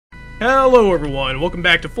Hello everyone, welcome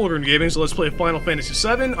back to Fulgrim Gaming, so let's play Final Fantasy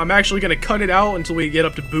VII. I'm actually going to cut it out until we get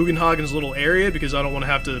up to Bugenhagen's little area, because I don't want to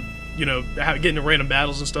have to, you know, get into random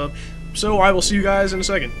battles and stuff. So I will see you guys in a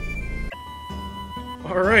second.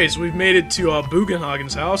 Alright, so we've made it to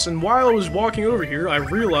Bugenhagen's house, and while I was walking over here, I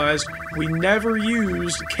realized we never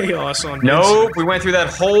used Chaos on Vincent. Nope, we went through that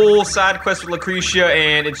whole side quest with Lucretia,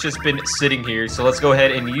 and it's just been sitting here. So let's go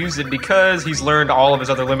ahead and use it because he's learned all of his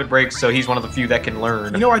other limit breaks, so he's one of the few that can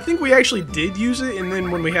learn. You know, I think we actually did use it, and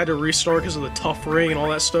then when we had to restart because of the tough ring and all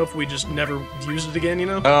that stuff, we just never used it again, you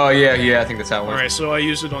know? Oh, yeah, I think that's how it went. Alright, so I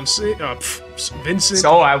used it on Vincent.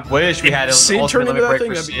 So I wish we had a Sid turned into that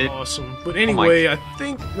thing, that'd be awesome. But anyway, I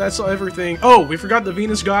think that's everything. Oh, we forgot the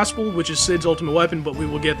Venus Gospel, which is Sid's ultimate weapon, but we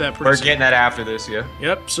will get that pretty soon. We're getting that after this, yeah.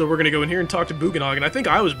 Yep, so we're gonna go in here and talk to Bugenhagen. I think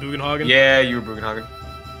I was Bugenhagen. Yeah, you were Bugenhagen.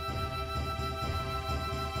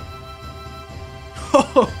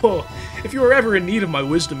 If you were ever in need of my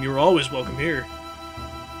wisdom, you are always welcome here.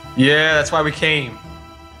 Yeah, that's why we came.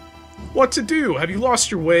 What to do? Have you lost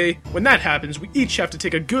your way? When that happens, we each have to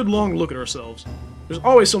take a good long look at ourselves. There's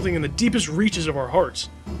always something in the deepest reaches of our hearts.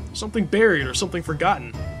 Something buried or something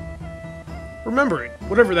forgotten. Remember it,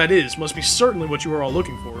 whatever that is, must be certainly what you are all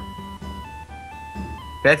looking for.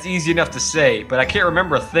 That's easy enough to say, but I can't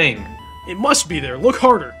remember a thing. It must be there. Look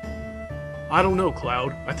harder. I don't know,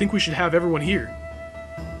 Cloud. I think we should have everyone here.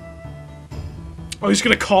 Oh, he's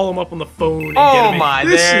gonna call him up on the phone and get him in.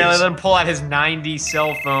 Let him pull out his 90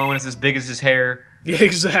 cell phone. It's as big as his hair. Yeah,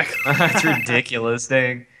 exactly. That's ridiculous,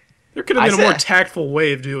 dang. There could have been a more tactful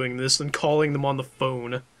way of doing this than calling them on the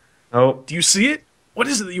phone. Oh. Do you see it? What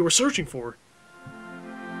is it that you were searching for?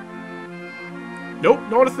 Nope,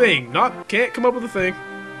 not a thing. Can't come up with a thing.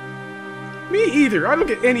 Me either. I don't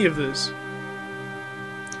get any of this.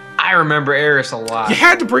 I remember Eris a lot. You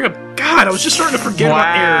had to bring up... God, I was just starting to forget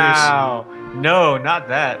about Eris. Wow. No, not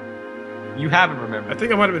that. You haven't remembered. I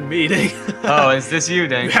think it might have been me, dang. Oh, is this you,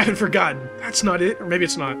 dang? You haven't forgotten. That's not it. Or maybe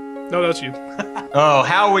it's not. No, that's you. Oh,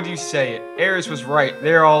 how would you say it? Eris was right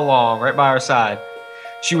there all along, right by our side.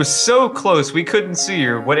 She was so close we couldn't see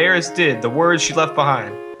her. What Eris did, the words she left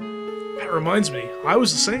behind. That reminds me. I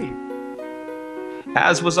was the same.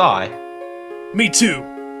 As was I. Me too.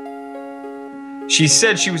 She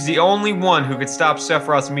said she was the only one who could stop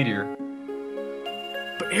Sephiroth's meteor.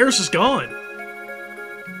 But Eris is gone.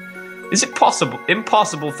 Is it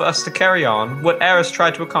impossible for us to carry on what Eris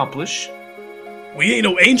tried to accomplish? We ain't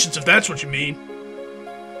no ancients if that's what you mean.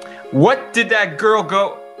 What did that girl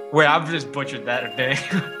go... Wait, I've just butchered that, dang.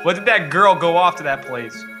 What did that girl go off to that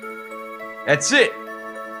place? That's it.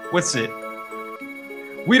 What's it?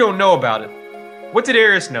 We don't know about it. What did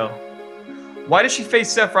Eris know? Why did she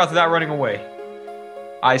face Sephiroth without running away?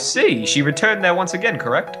 I see. She returned there once again,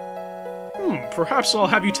 correct? Perhaps I'll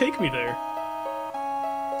have you take me there.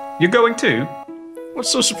 You're going too?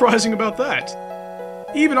 What's so surprising about that?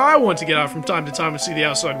 Even I want to get out from time to time and see the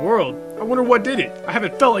outside world. I wonder what did it. I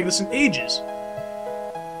haven't felt like this in ages.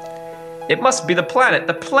 It must be the planet.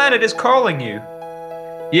 The planet is calling you.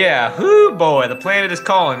 Yeah, whoo boy, the planet is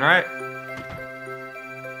calling, right?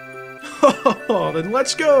 Then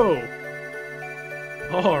let's go!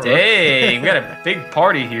 Alright. Dang, we got a big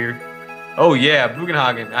party here. Oh yeah,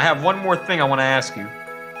 Bugenhagen, I have one more thing I want to ask you.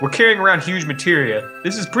 We're carrying around huge materia.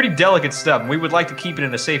 This is pretty delicate stuff, and we would like to keep it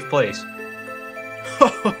in a safe place.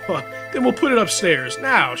 Then we'll put it upstairs.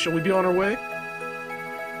 Now, shall we be on our way?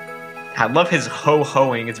 I love his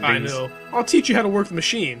ho-hoing. It's I know. I'll teach you how to work the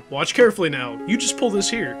machine. Watch carefully now. You just pull this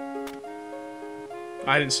here.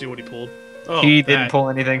 I didn't see what he pulled. Oh, he didn't pull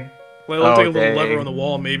anything. Well, I'll take a little lever on the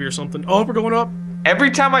wall, maybe, or something. Oh, we're going up.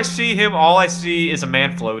 Every time I see him, all I see is a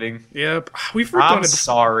man floating. Yep. We've worked on it before.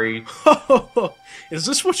 Sorry. Is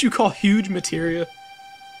this what you call huge materia?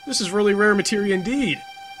 This is really rare materia indeed.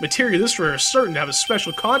 Materia this rare is certain to have a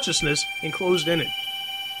special consciousness enclosed in it.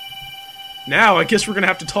 Now, I guess we're gonna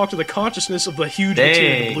have to talk to the consciousness of the huge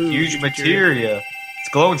materia. The blue huge materia. It's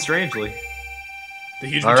glowing strangely. The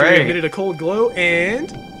huge materia emitted a cold glow,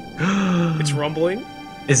 and it's rumbling.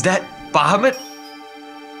 Is that Bahamut?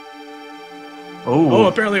 Oh,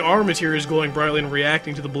 apparently our materia is glowing brightly and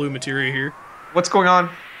reacting to the blue materia here. What's going on?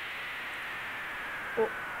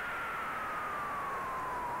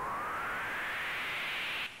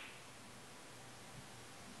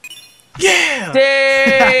 Yeah!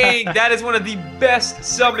 Dang! That is one of the best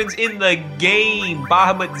summons in the game,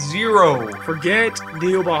 Bahamut Zero. Forget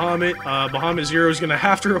Neo Bahamut. Bahamut Zero is gonna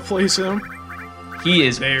have to replace him. He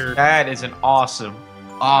is there. That is an awesome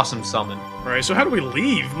summon. Alright, so how do we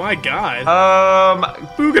leave? My god.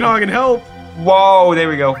 Bugenhagen, help! Whoa, there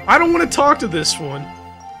we go. I don't want to talk to this one.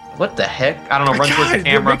 What the heck? I don't know. Run towards the God,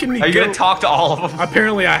 camera. they're making me Are you go- gonna talk to all of them?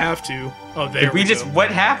 Apparently I have to. Oh, there Did we go. just...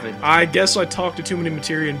 What happened? I guess I talked to too many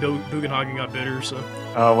materia and Bugenhagen got bitter, so...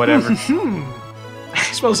 Oh, whatever.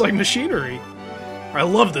 Smells like machinery. I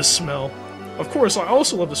love this smell. Of course, I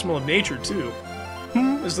also love the smell of nature, too.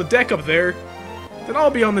 Is the deck up there? Then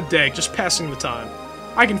I'll be on the deck, just passing the time.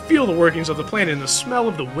 I can feel the workings of the planet and the smell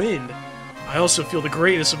of the wind. I also feel the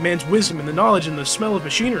greatness of man's wisdom and the knowledge and the smell of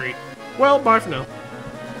machinery. Well, bye for now.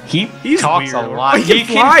 He's talks weird. a lot. He can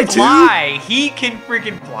fly, too? He can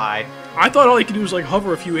freaking fly. I thought all he could do was like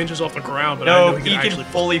hover a few inches off the ground, but I No, know he actually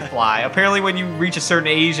can fully fly. Apparently, when you reach a certain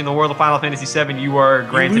age in the world of Final Fantasy VII, you are You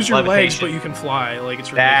granted lose your legs, levitation. but you can fly. Like,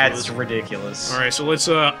 it's ridiculous. That's ridiculous. Alright, so let's,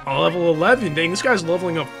 level 11. Dang, this guy's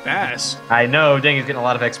leveling up fast. I know. Dang, he's getting a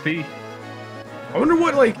lot of XP. I wonder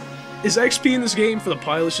what, like, is XP in this game for the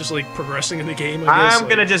pilots just, like, progressing in the game, I guess? I'm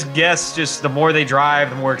gonna just guess, just the more they drive,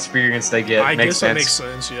 the more experience they get. I Makes guess that sense. makes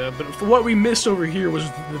sense, yeah. But for what we missed over here was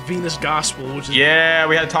the Venus Gospel, which is... Yeah,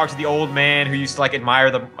 we had to talk to the old man who used to, like, admire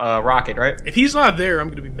the rocket, right? If he's not there, I'm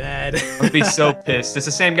gonna be mad. I'd be so pissed. It's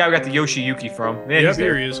the same guy we got the Yoshiyuki from. Yeah, Yep, he's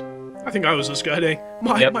there. here he is. I think I was this guy, dang.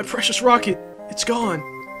 My precious rocket, it's gone.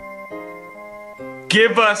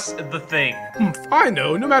 Give us the thing. I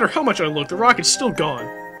know, no matter how much I look, the rocket's still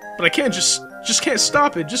gone. But I can't just can't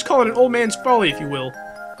stop it. Just call it an old man's folly, if you will.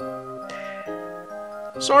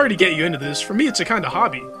 Sorry to get you into this. For me, it's a kind of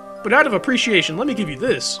hobby. But out of appreciation, let me give you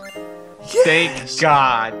this. Yes! Thank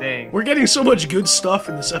God, dang. We're getting so much good stuff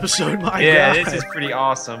in this episode, my Yeah, God. this is pretty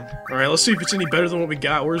awesome. Alright, let's see if it's any better than what we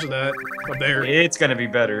got. Where's it at? Up there. It's gonna be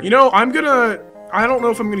better. You know, I don't know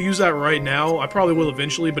if I'm gonna use that right now. I probably will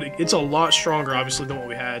eventually, but it's a lot stronger, obviously, than what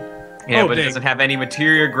we had. Yeah, Oh, but it dang. doesn't have any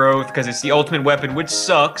materia growth because it's the ultimate weapon, which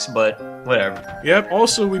sucks, but whatever. Yep,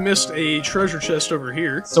 also, we missed a treasure chest over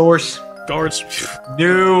here. Source. Guards.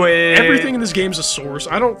 Knew it. Everything in this game's a source.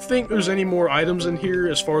 I don't think there's any more items in here,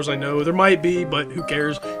 as far as I know. There might be, but who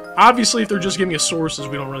cares? Obviously, if they're just giving us sources,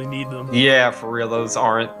 we don't really need them. Yeah, for real, those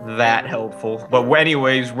aren't that helpful. But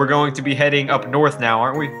anyways, we're going to be heading up north now,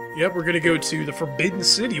 aren't we? Yep, we're gonna go to the Forbidden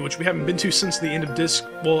City, which we haven't been to since the end of Disc...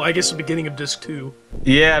 Well, I guess the beginning of Disc 2.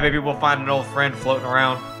 Yeah, maybe we'll find an old friend floating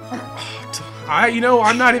around.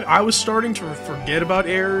 I was starting to forget about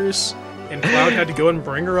Aeris, and Cloud had to go and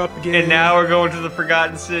bring her up again. And now we're going to the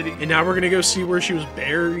Forgotten City. And now we're gonna go see where she was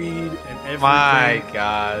buried and everything. My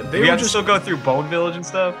God. They we were have to just- still go through Bone Village and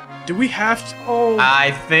stuff? Do we have to? Oh,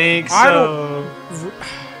 I think so. I don't.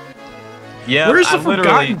 Yeah, Where's the literally.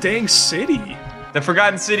 Forgotten dang city? The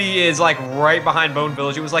Forgotten City is like right behind Bone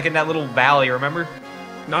Village. It was like in that little valley, remember?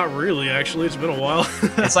 Not really, actually. It's been a while.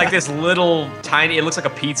 It's like this little tiny, it looks like a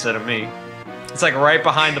pizza to me. It's like right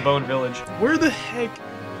behind the Bone Village. Where the heck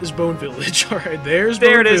is Bone Village? Alright, there's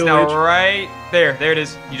There Bone it is Village. now, right there. There it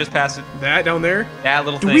is. You just passed it. That down there? That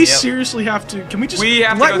little Do thing. we yep. seriously have to? Can we just We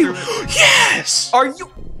have to let go me? through Yes! Are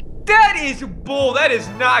you? That is bull. That is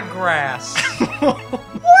not grass.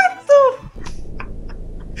 What the?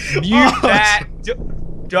 Mute Oh, that.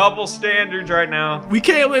 Double standards right now. We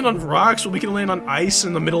can't land on rocks, but we can land on ice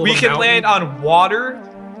in the middle We of a can mountain. land on water.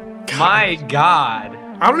 God. My God.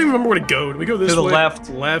 I don't even remember where to go. Do we go this To the way? left.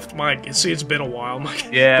 Left. See, it's been a while. Yeah,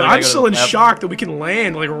 But we gotta I'm go still to in the left. shock that we can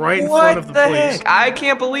land like right in What front of the place. heck? I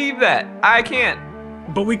can't believe that. I can't.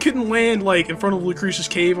 But we couldn't land like in front of Lucretia's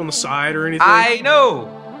cave on the side or anything. I know.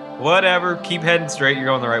 Whatever. Keep heading straight. You're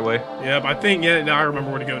going the right way. Yep, I think now I remember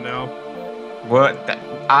where to go now. What?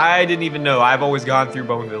 I didn't even know. I've always gone through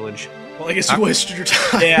Bone Village. Well, I guess you wasted your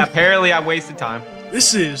time. Yeah, apparently I wasted time.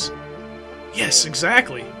 This is. Yes,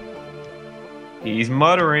 exactly. He's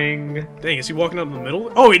muttering. Dang, is he walking out in the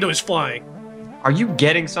middle? Oh wait, no, he's flying. Are you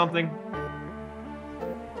getting something?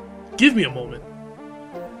 Give me a moment.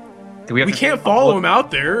 Do we have We to can't follow him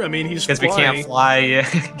out there. I mean, he's because we flying. can't fly. Yeah,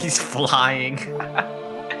 he's flying.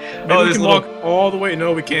 Maybe we there's can a little- walk all the way.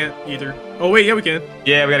 No, we can't either. Oh wait, yeah, we can.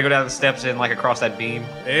 Yeah, we gotta go down the steps and like across that beam.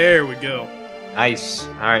 There we go. Nice.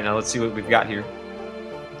 All right, now let's see what we've got here.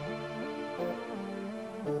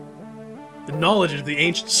 The knowledge of the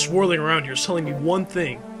ancients swirling around here is telling me one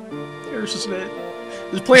thing. There's just it.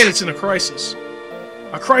 This planet's in a crisis.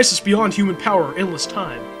 A crisis beyond human power or endless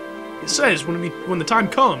time. It says when the time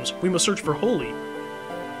comes, we must search for holy.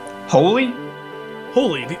 Holy?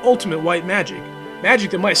 Holy, the ultimate white magic.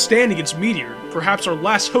 Magic that might stand against meteor, perhaps our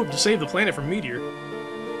last hope to save the planet from meteor.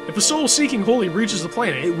 If a soul seeking holy reaches the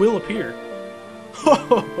planet, it will appear. Ho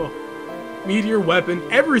ho ho. Meteor, weapon,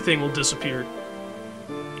 everything will disappear.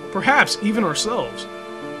 Perhaps even ourselves.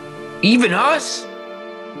 Even us?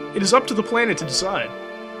 It is up to the planet to decide.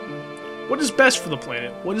 What is best for the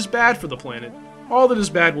planet? What is bad for the planet? All that is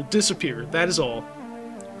bad will disappear, that is all.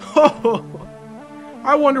 Ho ho ho.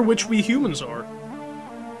 I wonder which we humans are.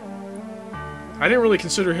 I didn't really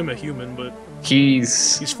consider him a human, but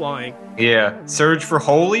he's flying. Yeah. Search for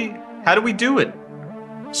holy? How do we do it?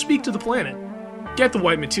 Speak to the planet. Get the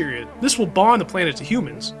white materia. This will bond the planet to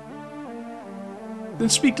humans. Then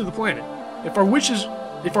speak to the planet. If our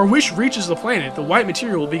wish reaches the planet, the white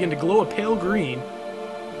material will begin to glow a pale green.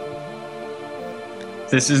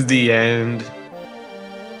 This is the end.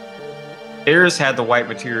 Eris had the white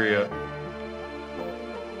materia.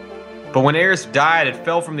 But when Eris died, it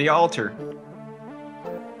fell from the altar.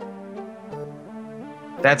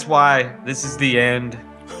 That's why this is the end.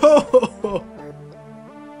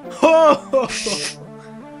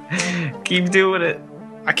 Keep doing it.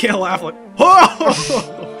 I can't laugh like.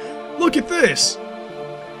 Look at this.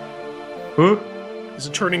 Huh? Is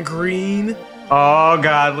it turning green? Oh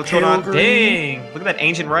god, what's going on? Green. Dang! Look at that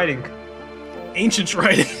ancient writing. Ancient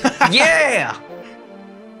writing. Yeah!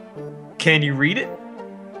 Can you read it?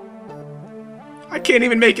 I can't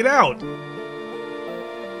even make it out.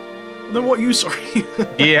 Then what use are you?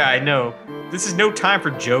 Yeah, I know. This is no time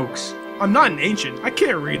for jokes. I'm not an ancient. I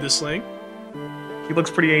can't read this thing. He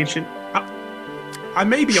looks pretty ancient. I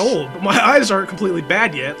may be old, but my eyes aren't completely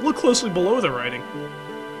bad yet. Look closely below the writing.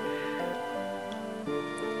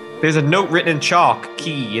 There's a note written in chalk,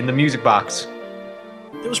 key, in the music box.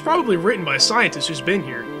 It was probably written by a scientist who's been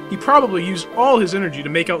here. He probably used all his energy to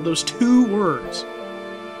make out those 2 words.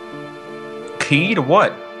 Key to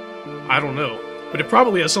what? I don't know, but it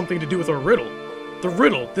probably has something to do with our riddle. The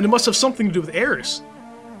riddle, then it must have something to do with Eris.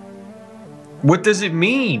 What does it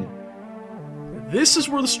mean? This is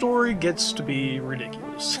where the story gets to be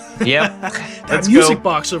ridiculous. Yep. That music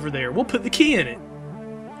box over there, we'll put the key in it.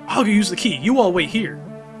 I'll go use the key, you all wait here.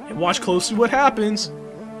 And watch closely what happens.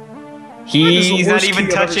 He's not even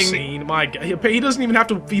touching. My God, he doesn't even have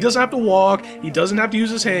to. He doesn't have to walk. He doesn't have to use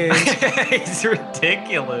his hands. It's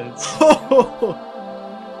ridiculous.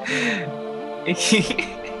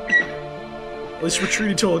 At least we're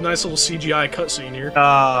treated to a nice little CGI cutscene here.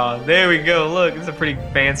 There we go. Look, it's a pretty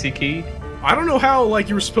fancy key. I don't know how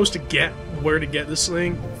you were supposed to get where to get this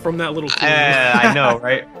thing from that little clue. I know,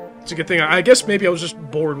 right? It's a good thing. I guess maybe I was just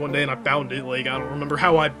bored one day and I found it. I don't remember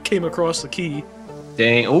how I came across the key.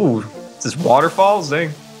 Dang. Ooh, this is waterfalls.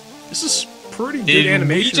 Dang. This is pretty good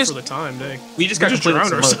animation for the time. Dang. We just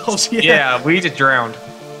drowned ourselves. Yeah, we just drowned.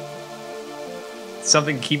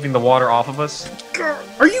 Something keeping the water off of us. God,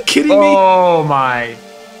 are you kidding me? Oh my.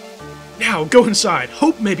 Now go inside.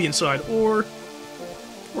 Hope may be inside, or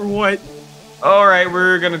what? All right,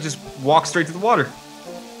 we're gonna just walk straight to the water.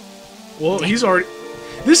 Well, he's already.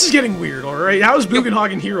 This is getting weird, alright? How is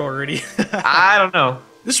Bugenhagen here already? I don't know.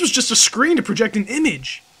 This was just a screen to project an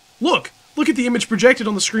image. Look at the image projected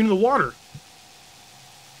on the screen of the water.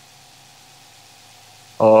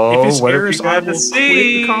 Oh, if it's what Eris, if you I got will to quit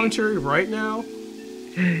see? the commentary right now.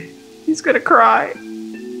 He's gonna cry.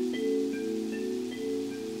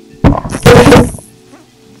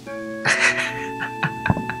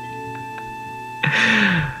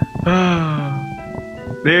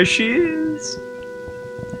 There she is.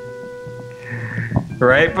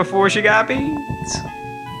 Right before she got beat.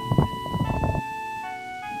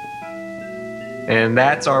 And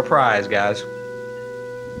that's our prize, guys.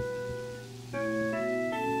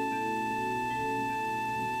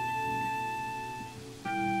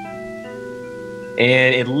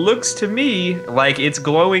 And it looks to me like it's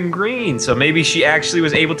glowing green, so maybe she actually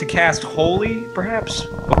was able to cast Holy, perhaps,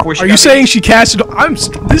 before she. Are you saying she casted?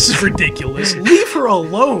 This is ridiculous. Leave her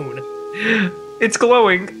alone. It's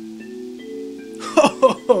glowing.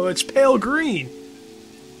 Oh, it's pale green.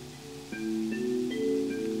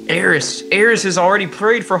 Eris has already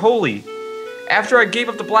prayed for Holy. After I gave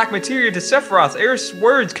up the black materia to Sephiroth, Eris'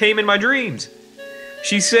 words came in my dreams.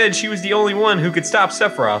 She said she was the only one who could stop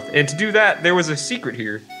Sephiroth, and to do that, there was a secret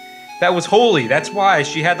here. That was Holy. That's why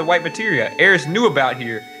she had the white materia. Eris knew about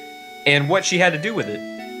here, and what she had to do with it.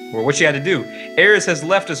 Or what she had to do. Eris has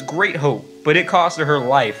left us great hope, but it cost her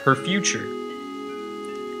life, her future.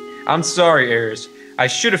 I'm sorry, Eris. I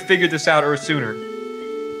should have figured this out sooner.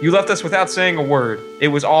 You left us without saying a word. It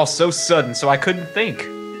was all so sudden, so I couldn't think.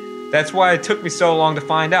 That's why it took me so long to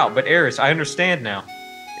find out, but Eris, I understand now.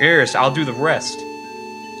 Eris, I'll do the rest.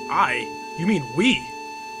 You mean we?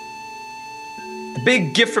 The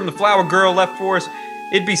big gift from the flower girl left for us,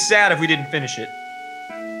 it'd be sad if we didn't finish it.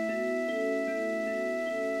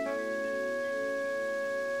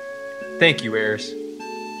 Thank you, Eris.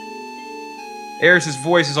 Eris's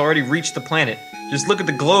voice has already reached the planet. Just look at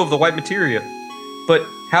the glow of the white materia. But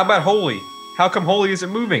how about Holy? How come Holy isn't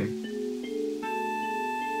moving?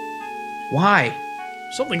 Why?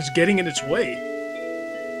 Something's getting in its way.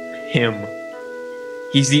 Him.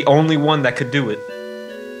 He's the only one that could do it.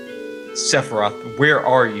 Sephiroth, where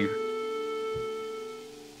are you?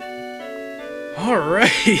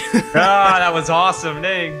 Alright. Ah, that was awesome,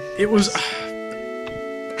 dang. It was...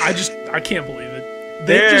 I can't believe it.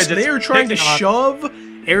 They are trying to shove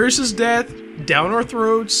Aeris's death down our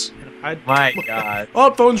throats. My god.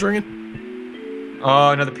 Oh, phone's ringing.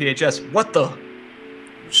 Oh, another PHS. What the?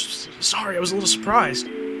 Sorry, I was a little surprised.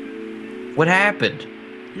 What happened?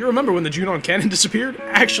 You remember when the Junon cannon disappeared?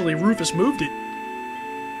 Actually, Rufus moved it.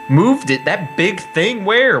 Moved it? That big thing?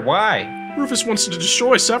 Where? Why? Rufus wants to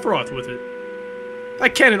destroy Sephiroth with it.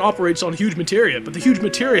 That cannon operates on huge materia, but the huge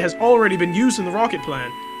materia has already been used in the rocket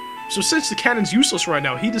plan. So since the cannon's useless right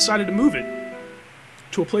now, he decided to move it.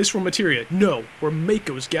 To a place where materia, no, where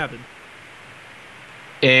Mako is gathered.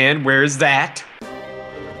 And where's that?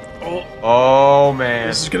 Oh. Oh, man.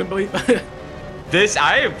 This is gonna be...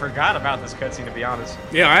 I forgot about this cutscene, to be honest.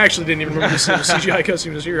 Yeah, I actually didn't even remember the CGI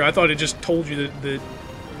cutscene was here. I thought it just told you that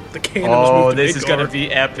the cannon was moved to this Midgard. is gonna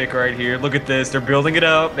be epic right here. Look at this. They're building it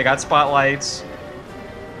up. They got spotlights.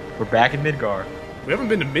 We're back in Midgar. We haven't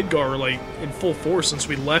been to Midgar, like, in full force since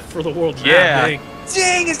we left for the world map. Yeah. Dang.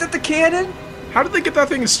 Dang, is that the cannon? How did they get that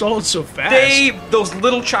thing installed so fast? Those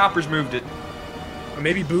little choppers moved it. Or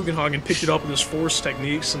maybe Bugenhagen picked it up with his force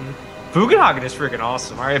techniques and... Bugenhagen is freaking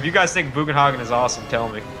awesome. Alright, if you guys think Bugenhagen is awesome, tell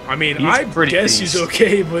me. I mean, I guess he's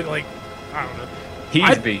okay, but, like, I don't know.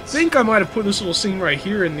 He's beast. I think I might have put this little scene right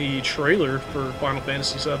here in the trailer for Final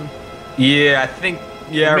Fantasy VII. Yeah, I think...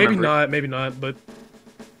 Yeah, maybe not, but...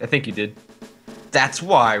 I think you did. That's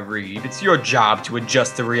why, Reed. It's your job to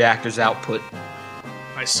adjust the reactor's output.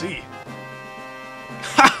 I see.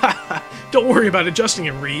 Don't worry about adjusting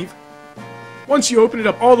it, Reeve. Once you open it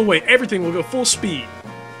up all the way, everything will go full speed.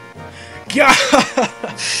 God,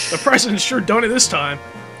 the president's sure done it this time.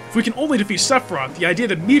 If we can only defeat Sephiroth, the idea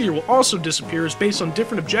that Meteor will also disappear is based on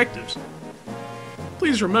different objectives.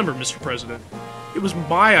 Please remember, Mr. President, it was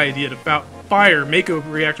my idea to fire Mako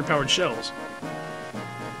reactor-powered shells.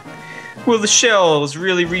 Will the shells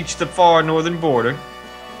really reach the far northern border?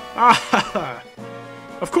 Ah,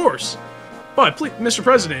 of course. But, please, Mr.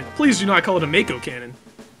 President, please do not call it a Mako cannon.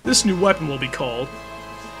 This new weapon will be called...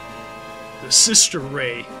 the Sister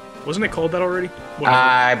Ray. Wasn't it called that already? Whatever.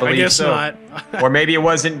 I believe I guess so. not. Or maybe it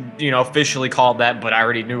wasn't, officially called that, but I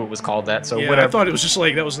already knew it was called that, so yeah, whatever. I thought it was just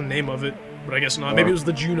like, that was the name of it. But I guess not. Maybe it was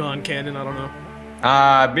the Junon cannon, I don't know.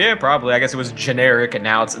 Yeah, probably. I guess it was generic, and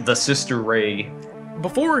now it's the Sister Ray.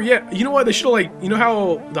 Before, yeah, you know what? They should have, like, you know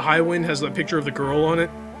how the High Wind has that picture of the girl on it?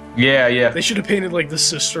 Yeah, yeah. They should have painted, like, the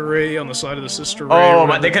Sister Ray on the side of the Sister Ray. Oh,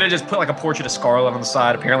 but they could have just put, like, a portrait of Scarlet on the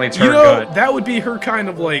side. Apparently it's her gun. That would be her kind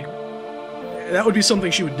of, like... That would be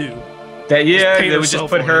something she would do. They would just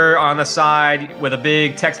put her on the side with a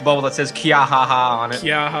big text bubble that says Kia ha ha on it.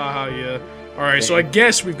 Kia ha ha, yeah. Alright, so I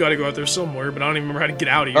guess we've got to go out there somewhere, but I don't even remember how to get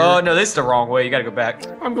out of here. Oh, no, this is the wrong way. You gotta go back.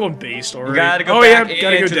 I'm going based already. You gotta go back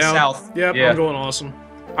gotta go to the down. south. Yep, yeah. I'm going awesome.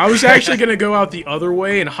 I was actually gonna go out the other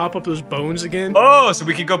way and hop up those bones again. Oh, so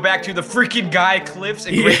we could go back to the freaking Gaia Cliffs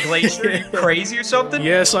and Great Glacier? Are you crazy or something?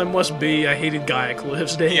 Yes, I must be. I hated Gaia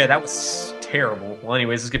Cliffs, dang. Yeah, that was terrible. Well,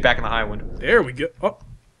 anyways, let's get back in the High Wind. There we go. Oh.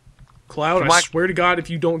 Cloud, I swear to God, if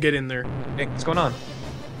you don't get in there. Hey, what's going on?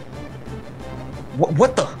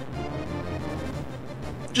 What the?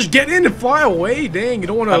 Just get in and fly away, dang. You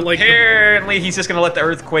don't want to, like... Apparently, he's just gonna let the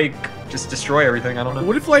earthquake just destroy everything. I don't know.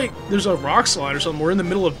 What if, like, there's a rock slide or something? We're in the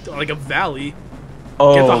middle of, like, a valley.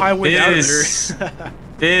 Oh, get the High Wind out of there.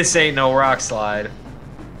 This ain't no rock slide.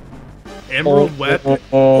 Emerald Weapon?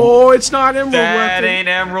 Oh, it's not Emerald Weapon. That ain't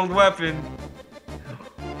Emerald Weapon.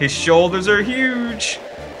 His shoulders are huge.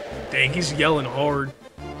 Dang, he's yelling hard.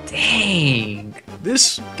 Dang.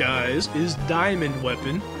 This, guys, is Diamond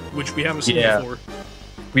Weapon, which we haven't seen before.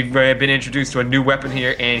 We've been introduced to a new weapon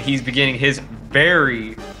here, and he's beginning his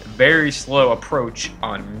very, very slow approach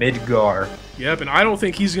on Midgar. Yep, and I don't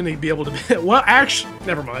think he's going to be able to... Well, actually,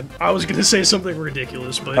 never mind. I was going to say something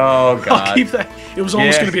ridiculous, but... Oh, God. I'll keep that... It was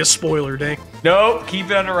almost going to be a spoiler, dang. Nope, keep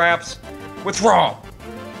it under wraps. What's wrong?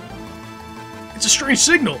 It's a strange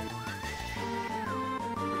signal.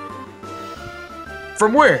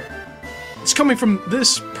 From where? It's coming from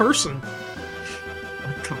this person.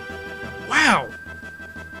 Wow.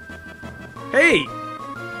 Hey.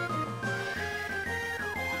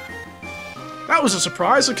 That was a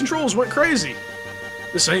surprise. The controls went crazy.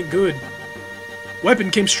 This ain't good. Weapon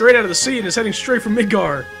came straight out of the sea and is heading straight for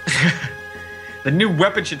Midgar. The new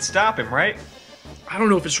weapon should stop him, right? I don't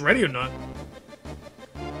know if it's ready or not.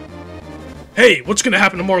 Hey, what's gonna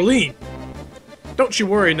happen to Marlene? Don't you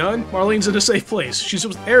worry, none. Marlene's in a safe place. She's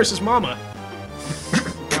with Aeris's mama.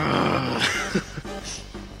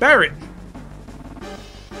 Barret!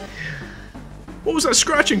 What was that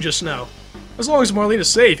scratching just now? As long as Marlena's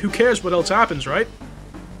safe, who cares what else happens, right?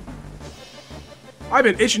 I've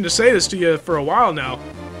been itching to say this to you for a while now.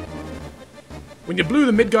 When you blew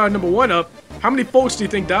the Midgard #1 up, how many folks do you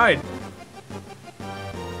think died?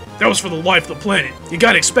 That was for the life of the planet. You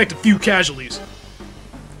gotta expect a few casualties.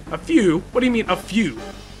 A few? What do you mean, a few?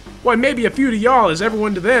 Why, maybe a few to y'all is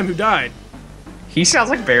everyone to them who died. He sounds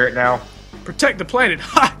like Barrett now. Protect the planet.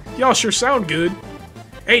 Ha! Y'all sure sound good.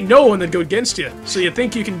 Ain't no one that'd go against you, so you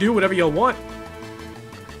think you can do whatever y'all want?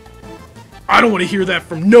 I don't want to hear that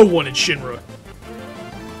from no one in Shinra.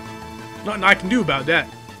 Nothing I can do about that.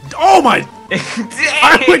 Oh my!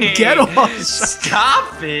 I would get off.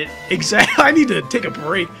 Stop it! Exactly. I need to take a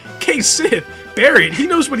break. K-Sith, Barrett, he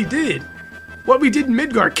knows what he did. What we did in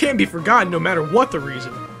Midgard can't be forgotten no matter what the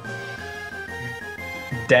reason.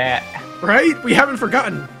 That. Right? We haven't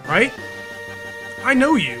forgotten, right? I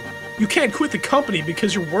know you. You can't quit the company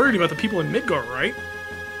because you're worried about the people in Midgard, right?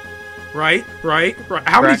 Right?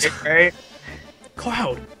 How many times? Right.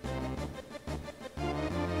 Cloud.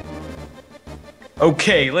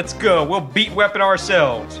 Okay, let's go. We'll beat Weapon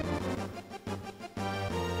ourselves.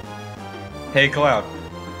 Hey, Cloud.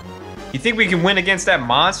 You think we can win against that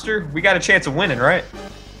monster? We got a chance of winning, right?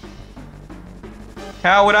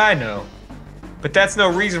 How would I know? But that's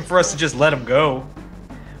no reason for us to just let him go.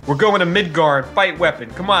 We're going to Midgard, fight Weapon.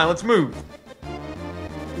 Come on, let's move.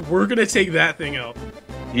 We're gonna take that thing out.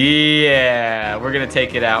 Yeah, we're gonna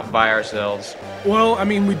take it out by ourselves. Well, I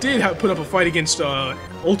mean, we did put up a fight against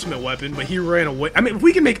Ultimate Weapon, but he ran away. I mean, if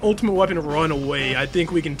we can make Ultimate Weapon run away, I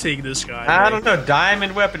think we can take this guy. I don't know.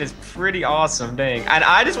 Diamond Weapon is pretty awesome, dang. And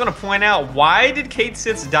I just want to point out, why did Kate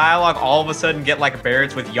Sith's dialogue all of a sudden get like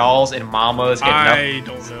Barrett's with y'alls and mamas? I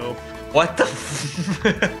don't know. What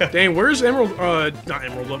the? Dang, where's Emerald? Not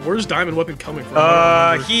Emerald. Where's Diamond Weapon coming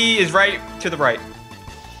from? He is right to the right.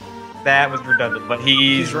 That was redundant, but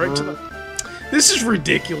he's right to the. This is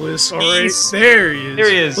ridiculous. All right, there he is. There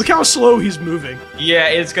he is. Look how slow he's moving. Yeah,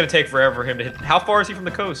 it's gonna take forever for him to hit. How far is he from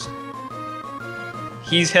the coast?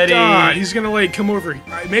 He's heading. God, he's gonna like come over.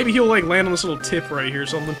 Maybe he'll like land on this little tip right here or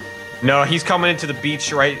something. No, he's coming into the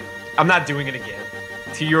beach right. I'm not doing it again.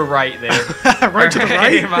 To your right there. Right to the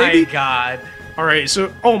right. My God. All right,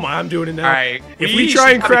 so I'm doing it now. All right. If we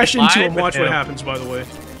try and crash into him, watch what happens. By the way.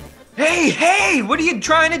 Hey! What are you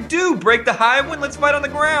trying to do? Break the high one? Let's fight on the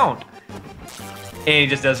ground. And he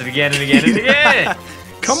just does it again and again and again.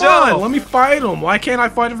 Come on, let me fight him. Why can't I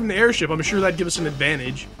fight him from the airship? I'm sure that'd give us an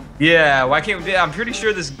advantage. Yeah, why can't we? I'm pretty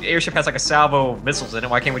sure this airship has like a salvo of missiles in it.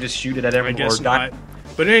 Why can't we just shoot it at everyone? I guess not.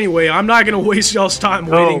 But anyway, I'm not gonna waste y'all's time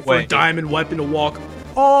waiting for Diamond Weapon to walk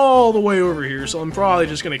all the way over here, so I'm probably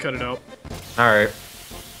just gonna cut it out. Alright.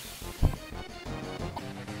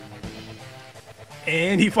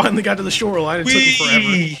 And he finally got to the shoreline. It took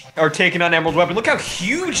him forever. Are taking on Emerald Weapon. Look how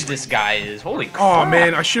huge this guy is. Holy crap. Oh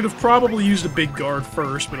man, I should have probably used a big guard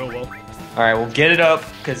first, but oh well. Alright, we'll get it up,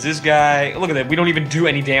 because this guy... Look at that, we don't even do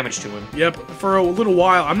any damage to him. Yep, for a little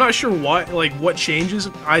while. I'm not sure what changes.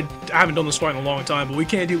 I haven't done this fight in a long time, but we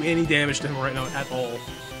can't do any damage to him right now at all.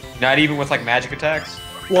 Not even with, like, magic attacks?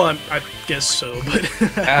 Well, I guess so, but...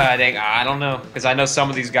 dang, I don't know. Because I know some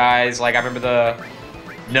of these guys, like, I remember the...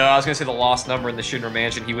 No, I was gonna say the Lost Number in the Shinra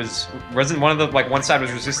Mansion. He wasn't one of the, like, one side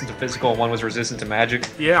was resistant to physical and one was resistant to magic.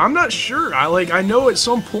 Yeah, I'm not sure. I know at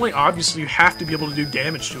some point, obviously, you have to be able to do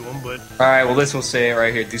damage to him, but... Alright, well, this will say it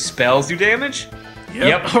right here. Do spells do damage?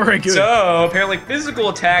 Yep. Alright, good. So, apparently physical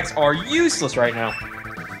attacks are useless right now.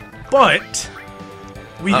 But,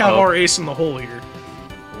 we have our ace in the hole here.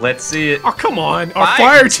 Let's see it. Oh, come on. Our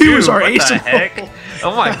Fire 2 is our ace in the hole.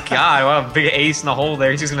 Oh my god, what a big ace in the hole there.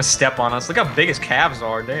 He's just gonna step on us. Look how big his calves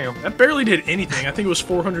are, damn. That barely did anything. I think it was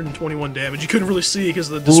 421 damage. You couldn't really see because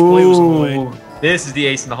the display was in the way. This is the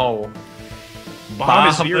ace in the hole.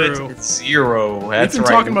 Bahamut Zero. That's right. We've been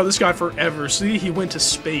talking about this guy forever. See, he went to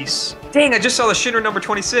space. Dang, I just saw the Shinra number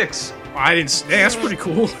 26. I didn't see. That's pretty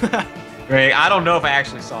cool. Right, I don't know if I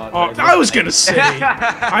actually saw it. Oh, I was gonna say.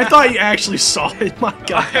 I thought you actually saw it. My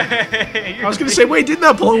God. I was gonna say, wait, didn't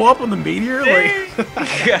that blow up on the meteor? Like.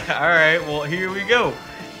 All right, well here we go.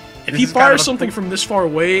 If he fires something from this far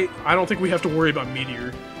away, I don't think we have to worry about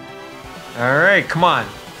meteor. All right, come on,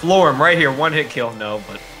 floor him right here. One hit kill, no,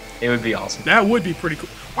 but it would be awesome. That would be pretty cool.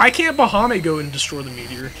 Why can't Bahamut go and destroy the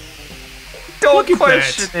meteor? Don't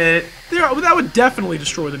question it. That would definitely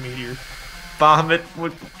destroy the meteor. Bahamut,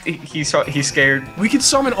 he's scared. We could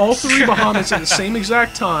summon all three Bahamuts at the same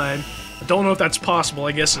exact time. I don't know if that's possible.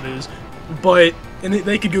 I guess it is. But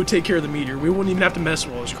they could go take care of the meteor. We wouldn't even have to mess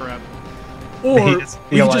with all this crap. Or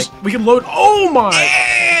we could load. Oh my!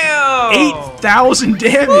 go! 8,000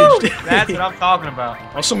 damage! Woo! That's what I'm talking about.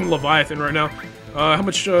 I'll summon Leviathan right now. How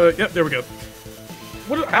much, yep, there we go.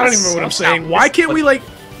 I don't even know what I'm saying. Why can't we, like,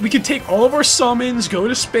 we could take all of our summons, go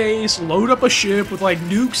to space, load up a ship with, like,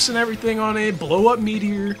 nukes and everything on it, blow up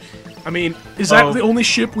Meteor. I mean, is that the only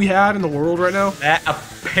ship we had in the world right now? That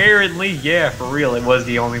apparently, yeah, for real, it was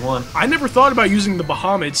the only one. I never thought about using the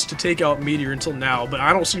Bahamets to take out Meteor until now, but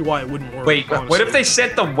I don't see why it wouldn't work. Wait, honestly. what if they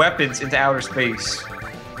sent the weapons into outer space?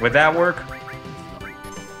 Would that work?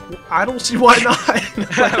 I don't see why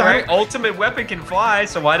not. Right? Ultimate weapon can fly,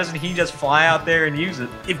 so why doesn't he just fly out there and use it?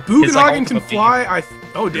 If Bugenhagen can fly,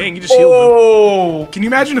 oh dang, you just healed him. Can you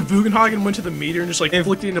imagine if Bugenhagen went to the meteor and just like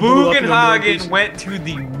flicked it and blew up? If Bugenhagen went to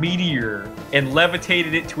the meteor and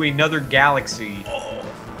levitated it to another galaxy,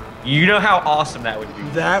 you know how awesome that would be.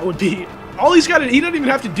 That would be. All he's got to, he doesn't even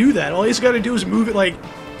have to do that. All he's got to do is move it like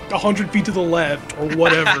 100 feet to the left or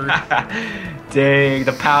whatever. Dang,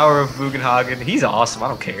 the power of Bugenhagen. He's awesome. I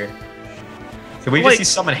don't care. Can we just see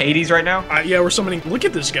summon Hades right now? Yeah, we're summoning. Look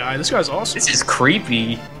at this guy. This guy's awesome. This is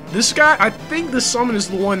creepy. This guy, I think this summon is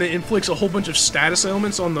the one that inflicts a whole bunch of status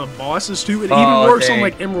elements on the bosses too. It even works on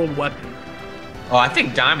like Emerald Weapon. Oh, I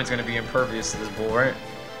think Diamond's gonna be impervious to this bull, right?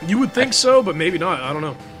 You would think so, but maybe not. I don't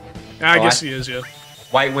know. I guess he is, yeah.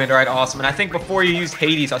 White Wind, alright, awesome. And I think before you used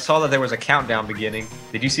Hades, I saw that there was a countdown beginning.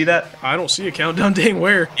 Did you see that? I don't see a countdown. Dang,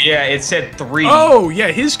 where? Yeah, it said 3. Oh, yeah,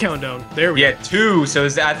 his countdown. There we go. Yeah, 2. So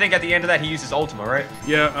I think at the end of that, he uses Ultima, right?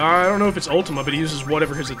 Yeah, I don't know if it's Ultima, but he uses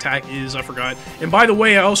whatever his attack is. I forgot. And by the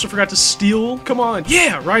way, I also forgot to steal. Come on.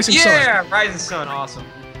 Yeah, Rising Sun. Yeah, Rising Sun, awesome.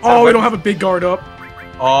 Oh, we don't have a big guard up.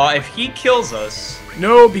 If he kills us...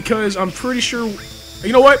 No, because I'm pretty sure...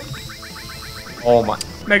 You know what? Oh, my...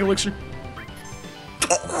 Mega Elixir.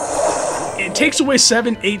 It takes away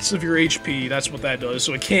 7/8 of your HP. That's what that does.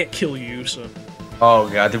 So it can't kill you. So. Oh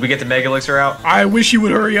god, did we get the Mega Elixir out? I wish you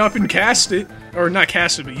would hurry up and cast it, or not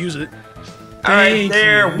cast it, but use it. Alright,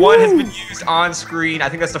 there. One has been used on screen. I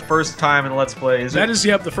think that's the first time in the Let's Play. Is it? That is,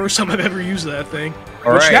 yep, the first time I've ever used that thing.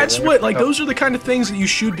 Alright. That's what, like, those are the kind of things that you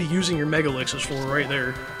should be using your Mega Elixirs for, right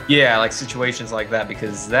there. Yeah, like situations like that,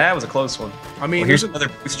 because that was a close one. I mean, here's another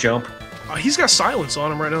boost jump. He's got silence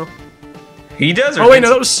on him right now. He does. Oh wait, no,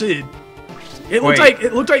 that was Sid. It looked like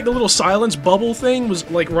the little silence bubble thing was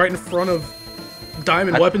like right in front of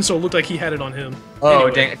Diamond Weapon, so it looked like he had it on him. Oh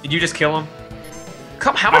anyway. dang! Did you just kill him?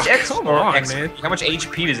 Come, how much man? How much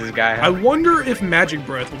HP does this guy have? I wonder if Magic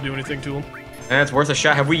Breath will do anything to him. That's worth a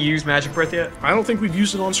shot. Have we used Magic Breath yet? I don't think we've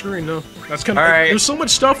used it on screen. No, that's kind of. There's so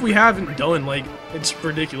much stuff we haven't done. Like it's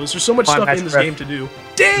ridiculous. There's so much stuff in this game to do.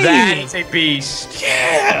 Dang! That is a beast.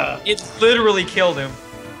 Yeah! It literally killed him.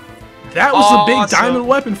 That was the big Diamond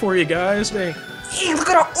Weapon for you guys. Dang. Yeah, look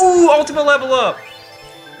at our Ultima level up.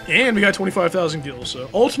 And we got 25,000 gills. So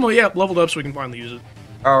Ultima, yeah, leveled up so we can finally use it.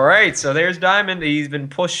 All right, so there's Diamond. He's been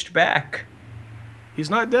pushed back. He's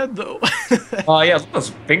not dead though. Oh yeah, look at those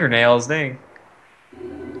fingernails, dang.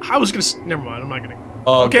 I was gonna. Never mind. I'm not gonna.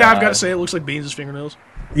 Oh, okay, God. I've got to say, it looks like Beans' fingernails.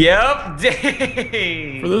 Yep,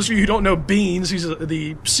 dang. For those of you who don't know Beans, he's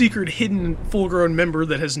the secret, hidden, full-grown member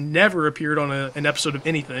that has never appeared on an episode of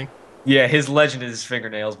anything. Yeah, his legend is his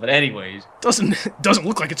fingernails, but anyways. Doesn't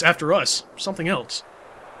look like it's after us. Something else.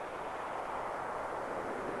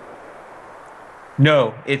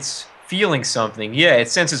 No, it's feeling something. Yeah, it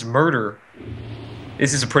senses murder.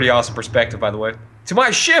 This is a pretty awesome perspective, by the way. To my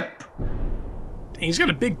ship! He's got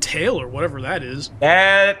a big tail or whatever that is.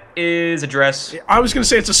 That is a dress. I was gonna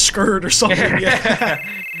say it's a skirt or something. Yeah.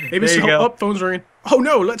 Maybe it's up. Phone's ringing. Oh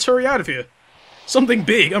no! Let's hurry out of here. Something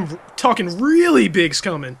big. I'm talking really big's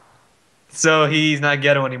coming. So he's not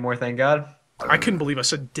ghetto anymore, thank God. I couldn't believe I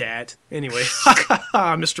said dat. Anyway,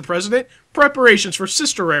 Mr. President, preparations for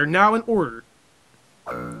Sister Rare now in order.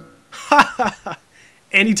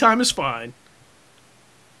 Anytime is fine.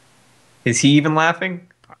 Is he even laughing?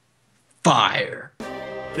 Fire.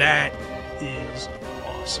 That is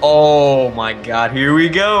awesome. Oh my god, here we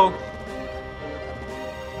go.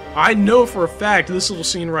 I know for a fact this little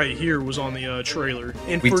scene right here was on the trailer,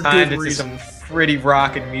 and for good reason. Some pretty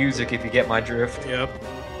rockin' music, if you get my drift. Yep.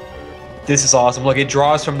 This is awesome. Look, it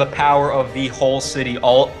draws from the power of the whole city.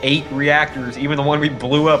 All 8 reactors, even the one we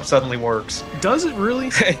blew up, suddenly works. Does it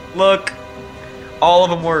really? Look, all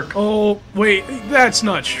of them work. Oh, wait, that's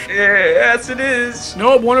not true. Yes, it is.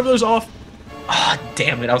 Nope, one of those off. Ah, oh,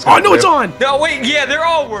 damn it! I was. Oh no, it's on. No, wait, yeah, they're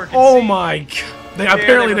all working. Oh my god!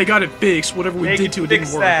 Apparently they got it fixed. Whatever we did to it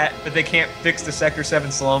didn't work. That, but they can't fix the Sector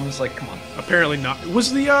 7 slums. Like, come on. Apparently not.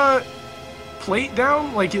 Was the plate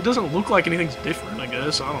down? Like, it doesn't look like anything's different. I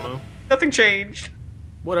guess I don't know. Nothing changed.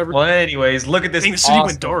 Whatever. Well, anyways, look at this. Dang, the city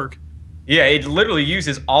went dark. Yeah, it literally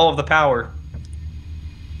uses all of the power.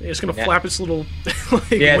 It's gonna flap its little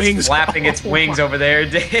like, yeah, wings. It's flapping its wings over there.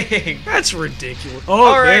 Dang. That's ridiculous. Oh,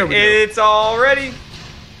 all right, there we go. It's all ready.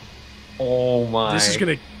 Oh my. This is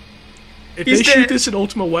gonna. If He's they dead. shoot this in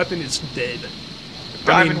Ultimate Weapon, it's dead.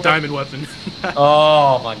 Diamond Weapon.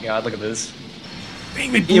 Oh my god, look at this.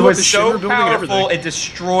 Dang, they It blew up was the so Shinra building and powerful, everything. it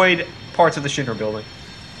destroyed parts of the Shinra building.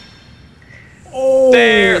 Oh!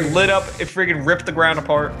 There, lit up, it friggin' ripped the ground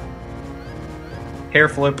apart. Hair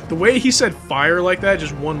flip. The way he said fire like that,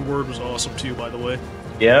 just one word was awesome too, by the way.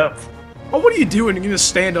 Yep. Oh, what are you doing? You're gonna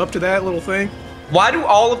stand up to that little thing? Why do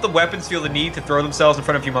all of the weapons feel the need to throw themselves in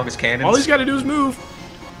front of humongous cannons? All he's gotta do is move.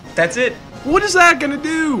 That's it. What is that gonna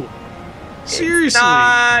do? Seriously. It's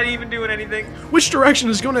not even doing anything. Which direction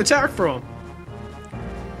is it gonna attack from?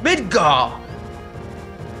 Midgar!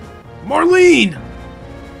 Marlene!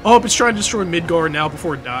 Oh, it's trying to destroy Midgar now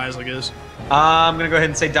before it dies, I guess. I'm gonna go ahead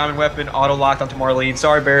and say Diamond Weapon, auto-locked onto Marlene.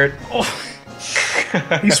 Sorry, Barrett. Oh,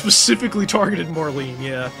 he specifically targeted Marlene,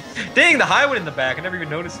 yeah. Dang, the high one in the back. I never even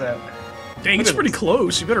noticed that. Dang, Look it's at pretty this.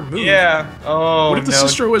 close. You better move. Yeah. Oh, What if the no.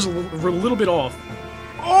 sister was a little bit off?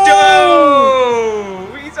 Oh!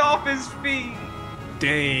 Oh! He's off his feet.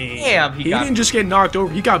 Dang. Damn, He got didn't just get knocked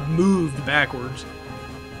over, he got moved backwards.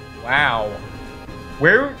 Wow.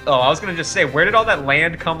 Where? Oh, I was gonna just say, where did all that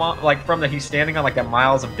land come on? Like from that he's standing on, like that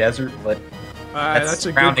miles of desert, but That's a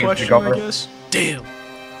good surrounding question, I Midgar. guess. Damn.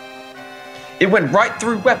 It went right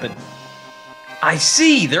through Weapon. I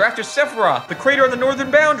see. They're after Sephiroth, the crater on the northern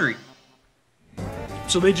boundary.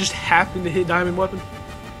 So they just happened to hit Diamond Weapon?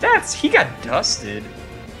 He got dusted.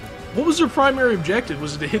 What was their primary objective?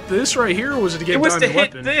 Was it to hit this right here, or was it to get It was Diamond to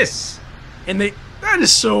hit Weapon? this. And that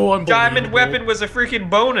is so unbelievable. Diamond Weapon was a freaking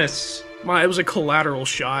bonus. It was a collateral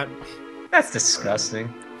shot. That's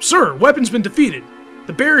disgusting. Sir, Weapon's been defeated.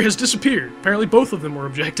 The barrier has disappeared. Apparently both of them were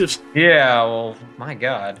objectives. Yeah, well, my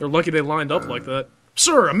god. They're lucky they lined up like that.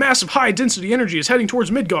 Sir, a massive high-density energy is heading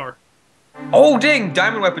towards Midgar. Oh, dang,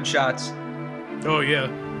 Diamond Weapon shots. Oh, yeah.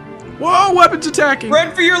 Whoa, Weapon's attacking!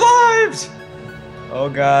 Run for your lives! Oh,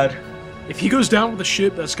 god. If he goes down with the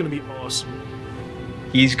ship, that's gonna be awesome.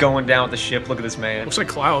 He's going down with the ship. Look at this man. Looks like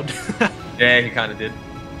Cloud. Yeah, he kind of did.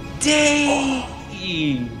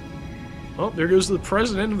 Dang! Oh, there goes the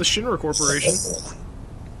president of the Shinra Corporation.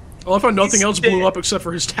 I love how nothing else blew up except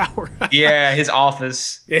for his tower. Yeah, his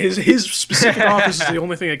office. Yeah, his specific office is the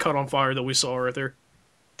only thing that caught on fire that we saw right there.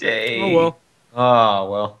 Dang. Oh, well.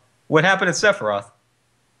 Oh, well. What happened at Sephiroth?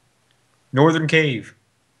 Northern Cave.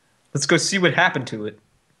 Let's go see what happened to it.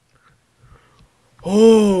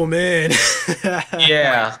 Oh, man.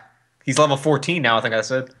 Yeah. He's level 14 now, I think I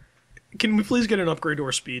said. Can we please get an upgrade to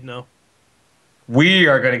our speed now? We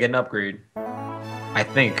are going to get an upgrade. I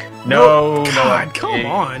think. No, God, no. come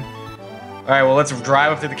on. Alright, well, let's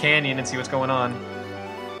drive up to the canyon and see what's going on.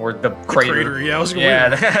 Or the crater. Yeah, I was gonna Yeah,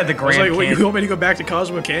 wait. the I was Grand like, wait, Canyon. you want me to go back to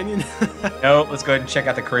Cosmo Canyon? Nope, let's go ahead and check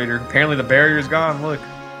out the crater. Apparently the barrier's gone, look.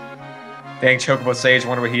 Dang, Chocobo Sage,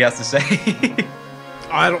 wonder what he has to say.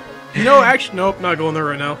 I don't... No, actually, nope, not going there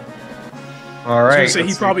right now. I Alright. was gonna say, he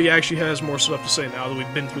let's see. probably actually has more stuff to say now that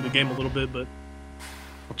we've been through the game a little bit, but...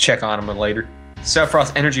 We'll check on him later.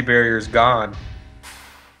 Sephiroth's energy barrier is gone.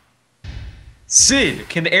 Sid,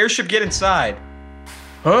 can the airship get inside?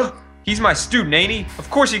 Huh? He's my student, ain't he? Of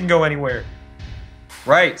course he can go anywhere.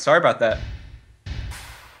 Right, sorry about that.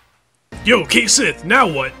 Yo, K-Sith, now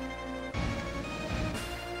what?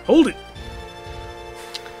 Hold it.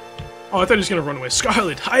 Oh, I thought he was gonna run away.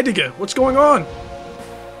 Scarlet, Heidegger, what's going on?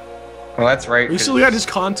 Well, that's right. He still got his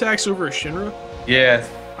contacts over at Shinra? Yeah.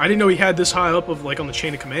 I didn't know he had this high up of, like, on the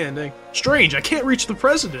chain of command, dang. Strange, I can't reach the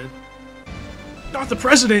president. Not the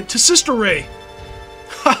president, to Sister Ray!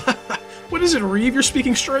 What is it, Reeve? You're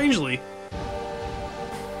speaking strangely.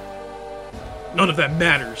 None of that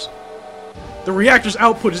matters. The reactor's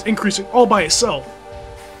output is increasing all by itself.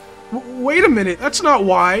 Wait a minute, that's not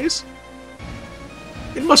wise.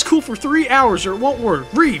 It must cool for 3 hours or it won't work.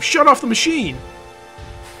 Reeve, shut off the machine.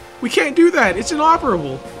 We can't do that, it's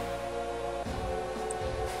inoperable.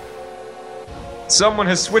 Someone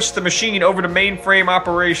has switched the machine over to mainframe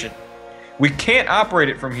operation. We can't operate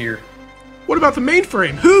it from here. What about the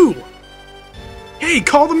mainframe? Who? Hey,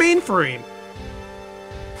 call the mainframe.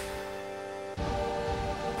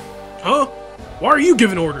 Huh? Why are you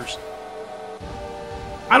giving orders?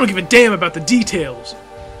 I don't give a damn about the details.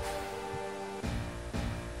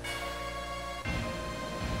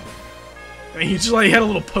 And he just like had a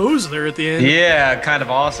little pose there at the end. Yeah, kind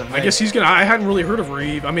of awesome. I guess he's gonna. I hadn't really heard of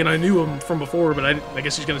Reeve. I mean, I knew him from before, but I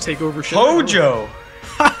guess he's gonna take over shit. Hojo!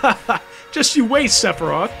 Just you wait,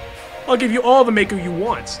 Sephiroth. I'll give you all the Mako you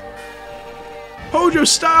want. Hojo,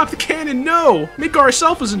 stop! The cannon, no! Midgar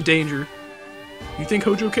herself is in danger. You think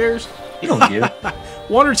Hojo cares? You don't give.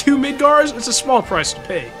 1 or 2 Midgars? It's a small price to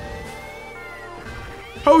pay.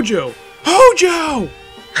 Hojo! Hojo!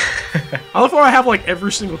 I love how I have like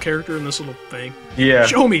every single character in this little thing. Yeah.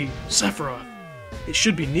 Show me, Sephiroth. It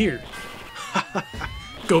should be near.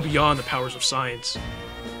 Go beyond the powers of science.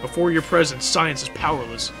 Before your presence, science is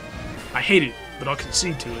powerless. I hate it, but I'll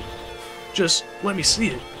concede to it. Just let me see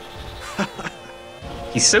it.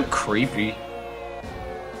 He's so creepy.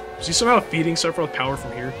 Is he somehow feeding Sephiroth power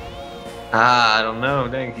from here? I don't know.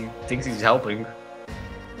 Dang, he thinks he's helping.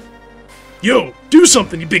 Yo, do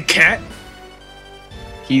something, you big cat!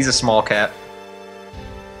 He's a small cat.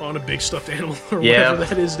 On a big stuffed animal, or Yeah. whatever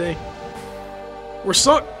that is, dang. We're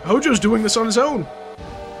stuck! Hojo's doing this on his own!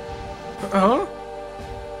 Uh-huh?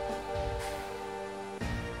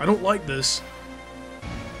 I don't like this.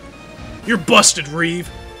 You're busted, Reeve!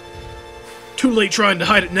 Too late trying to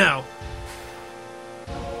hide it now.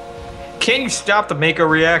 Can you stop the Mako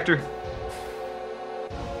reactor?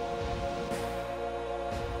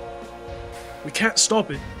 We can't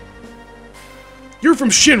stop it. You're from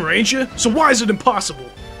Shinra, ain't you? So why is it impossible?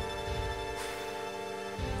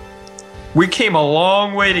 We came a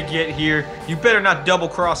long way to get here. You better not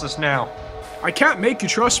double-cross us now. I can't make you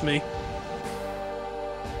trust me.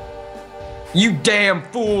 You damn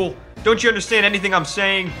fool! Don't you understand anything I'm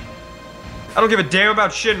saying? I don't give a damn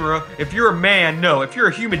about Shinra. If you're a man, no. If you're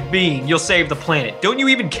a human being, you'll save the planet. Don't you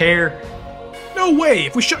even care? No way!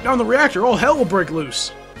 If we shut down the reactor, all hell will break loose.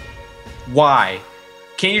 Why?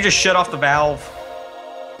 Can't you just shut off the valve?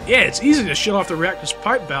 Yeah, it's easy to shut off the reactor's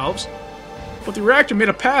pipe valves, but the reactor made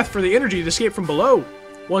a path for the energy to escape from below.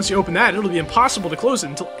 Once you open that, it'll be impossible to close it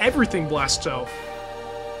until everything blasts out.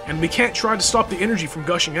 And we can't try to stop the energy from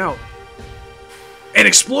gushing out. An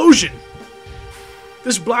explosion!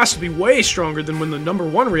 This blast will be way stronger than when the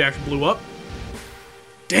 #1 reactor blew up.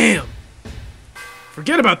 Damn!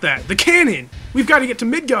 Forget about that! The cannon! We've got to get to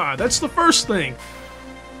Midgard, that's the first thing!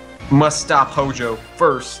 Must stop Hojo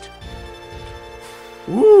first.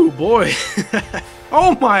 Ooh, boy.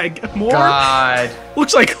 Oh my, more? God.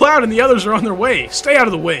 Looks like Cloud and the others are on their way. Stay out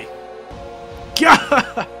of the way.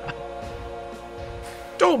 God.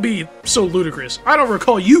 Don't be so ludicrous. I don't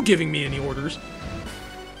recall you giving me any orders.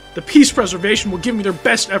 The Peace Preservation will give me their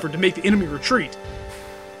best effort to make the enemy retreat.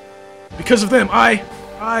 Because of them,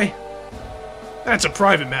 That's a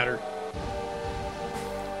private matter.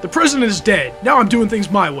 The President is dead. Now I'm doing things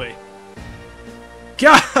my way.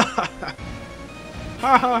 God.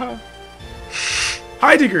 Ha ha ha.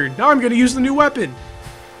 Heidegger, now I'm gonna use the new weapon.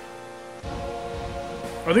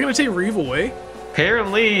 Are they gonna take Reeve away?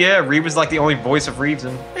 Apparently, yeah, Reeve is like the only voice of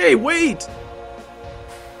reason. Hey, wait!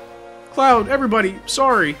 Cloud, everybody,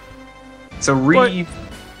 sorry. So Reeve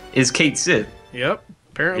is Kate Sith. Yep,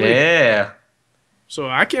 apparently. Yeah. So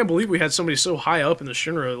I can't believe we had somebody so high up in the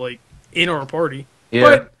Shinra, like, in our party.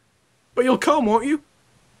 Yeah. But you'll come, won't you?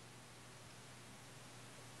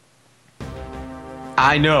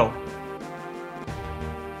 I know.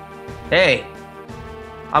 Hey,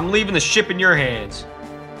 I'm leaving the ship in your hands.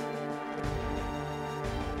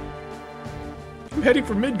 I'm heading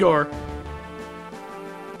for Midgar.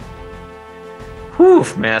 Whew,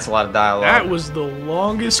 man, that's a lot of dialogue. That was the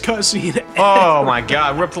longest cutscene ever. Oh my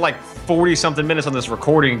god, we're up to like 40-something minutes on this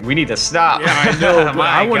recording. We need to stop. Yeah, I know, but My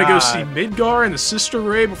I want to go God. see Midgar and the Sister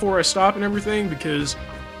Ray before I stop and everything, because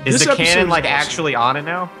Is this the episode cannon is like awesome. actually on it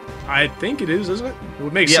now? I think it is, isn't it? It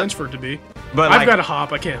would make Yep. sense for it to be. But I've like, got to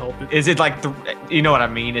hop, I can't help it. is it like you know what I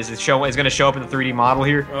mean? Is it going to show up in the 3D model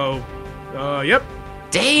here? Oh, yep.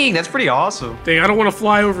 Dang, that's pretty awesome. Dang, I don't want to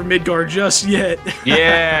fly over Midgar just yet.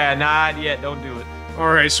 Yeah, not yet. Don't do it.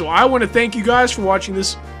 Alright, so I want to thank you guys for watching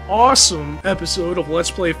this awesome episode of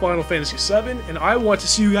Let's Play Final Fantasy VII, and I want to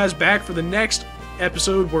see you guys back for the next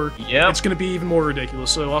episode where Yep. it's going to be even more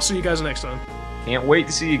ridiculous. So I'll see you guys next time. Can't wait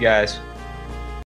to see you guys.